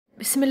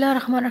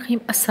Bismillahirrahmanirrahim.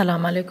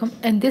 Assalamu alaikum.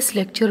 In this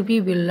lecture we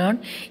will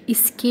learn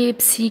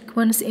escape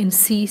sequence in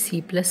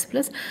C++.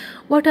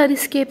 What are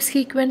escape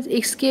sequence?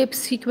 Escape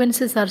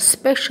sequences are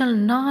special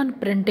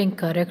non-printing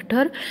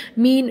character.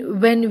 Mean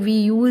when we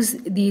use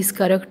these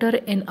character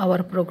in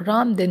our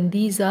program, then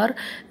these are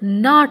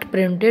not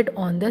printed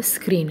on the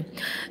screen.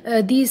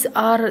 These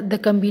are the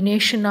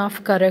combination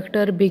of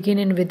character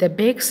beginning with a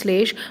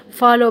backslash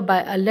followed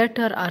by a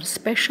letter or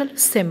special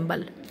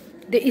symbol.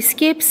 The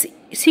escape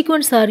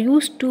sequence are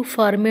used to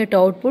format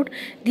output.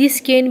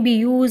 These can be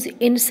used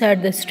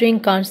inside the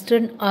string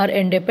constant or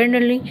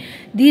independently.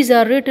 These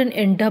are written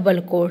in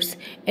double quotes.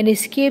 An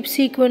escape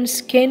sequence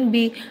can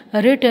be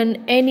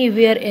written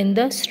anywhere in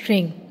the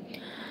string.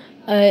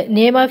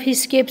 Name of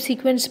escape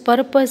sequence,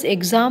 purpose,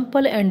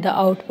 example, and the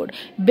output.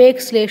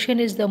 Backslash n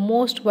is the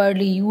most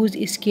widely used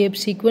escape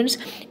sequence.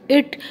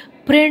 It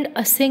print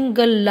a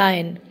single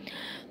line.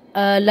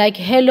 Like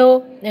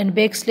hello and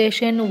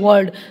backslash n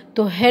world.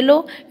 So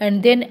hello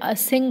and then a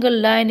single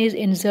line is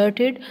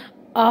inserted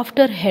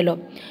after hello.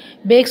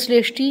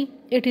 Backslash t,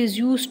 it is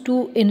used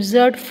to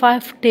insert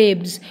 5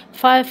 tabs,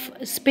 5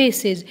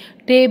 spaces.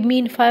 Tab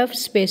mean 5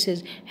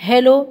 spaces.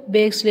 Hello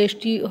backslash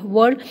t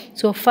world.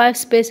 So 5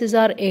 spaces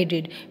are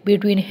added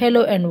between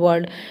hello and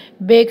world.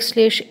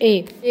 Backslash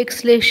a.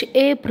 Backslash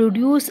a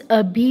produce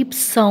a beep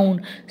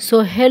sound.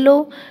 So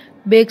hello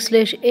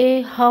backslash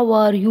a, how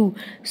are you?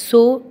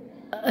 So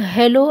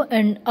hello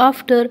and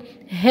after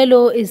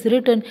hello is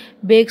written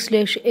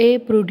backslash a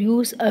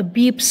produce a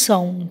beep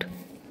sound.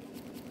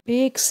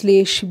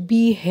 Backslash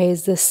b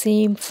has the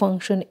same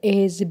function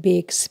as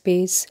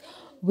backspace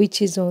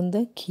which is on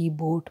the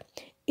keyboard.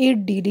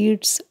 It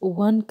deletes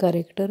one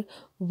character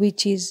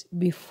which is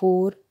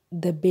before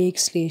the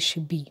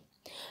backslash b.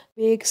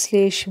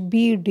 Backslash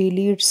b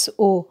deletes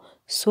o,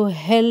 so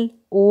hello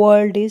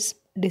world is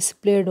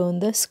displayed on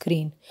the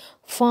screen.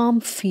 Form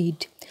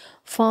feed.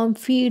 Form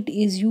feed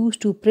is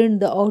used to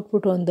print the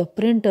output on the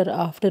printer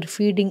after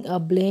feeding a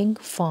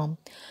blank form.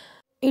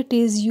 It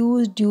is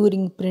used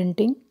during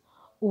printing.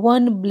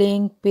 One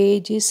blank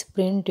page is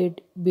printed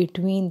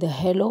between the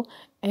hello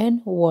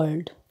and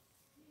world.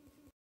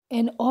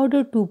 In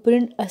order to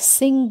print a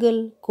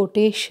single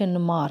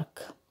quotation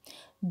mark,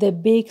 the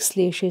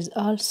backslash is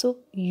also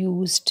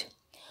used.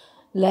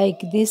 Like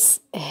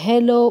this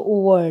hello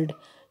world.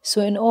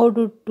 So in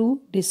order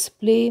to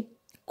display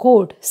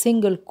quote,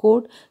 single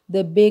quote,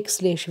 the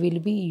backslash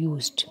will be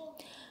used.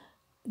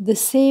 The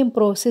same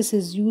process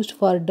is used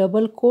for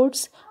double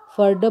quotes.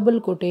 For double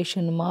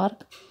quotation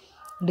mark,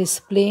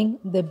 displaying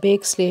the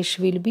backslash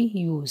will be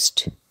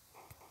used.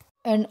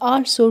 And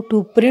also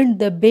to print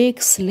the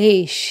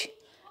backslash,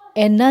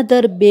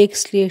 another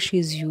backslash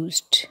is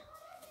used.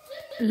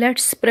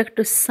 Let's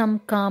practice some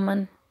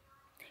common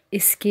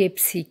escape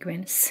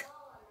sequence.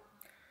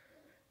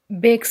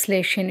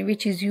 Backslash n,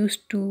 which is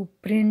used to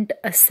print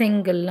a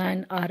single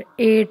line or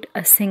add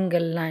a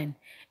single line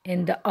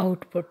in the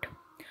output.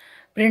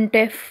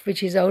 Printf,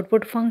 which is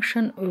output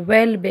function,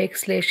 well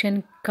backslash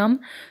n come,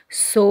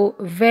 so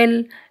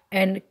well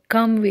and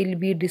come will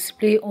be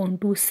displayed on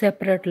 2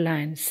 separate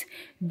lines.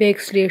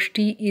 Backslash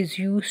t is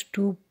used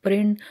to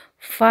print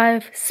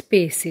 5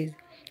 spaces.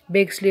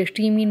 Backslash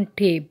t mean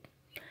tab,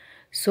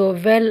 so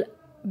well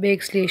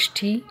backslash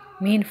t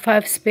mean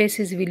 5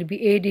 spaces will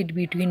be added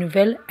between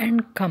well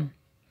and come.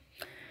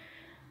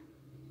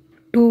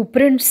 To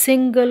print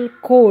single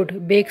quote,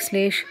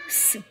 backslash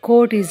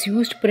quote is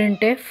used.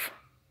 Printf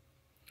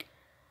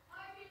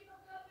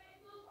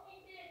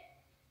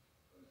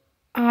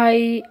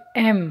I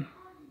am,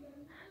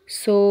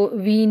 so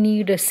we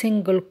need a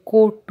single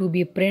quote to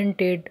be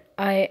printed.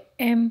 I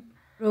am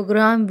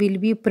program will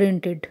be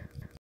printed.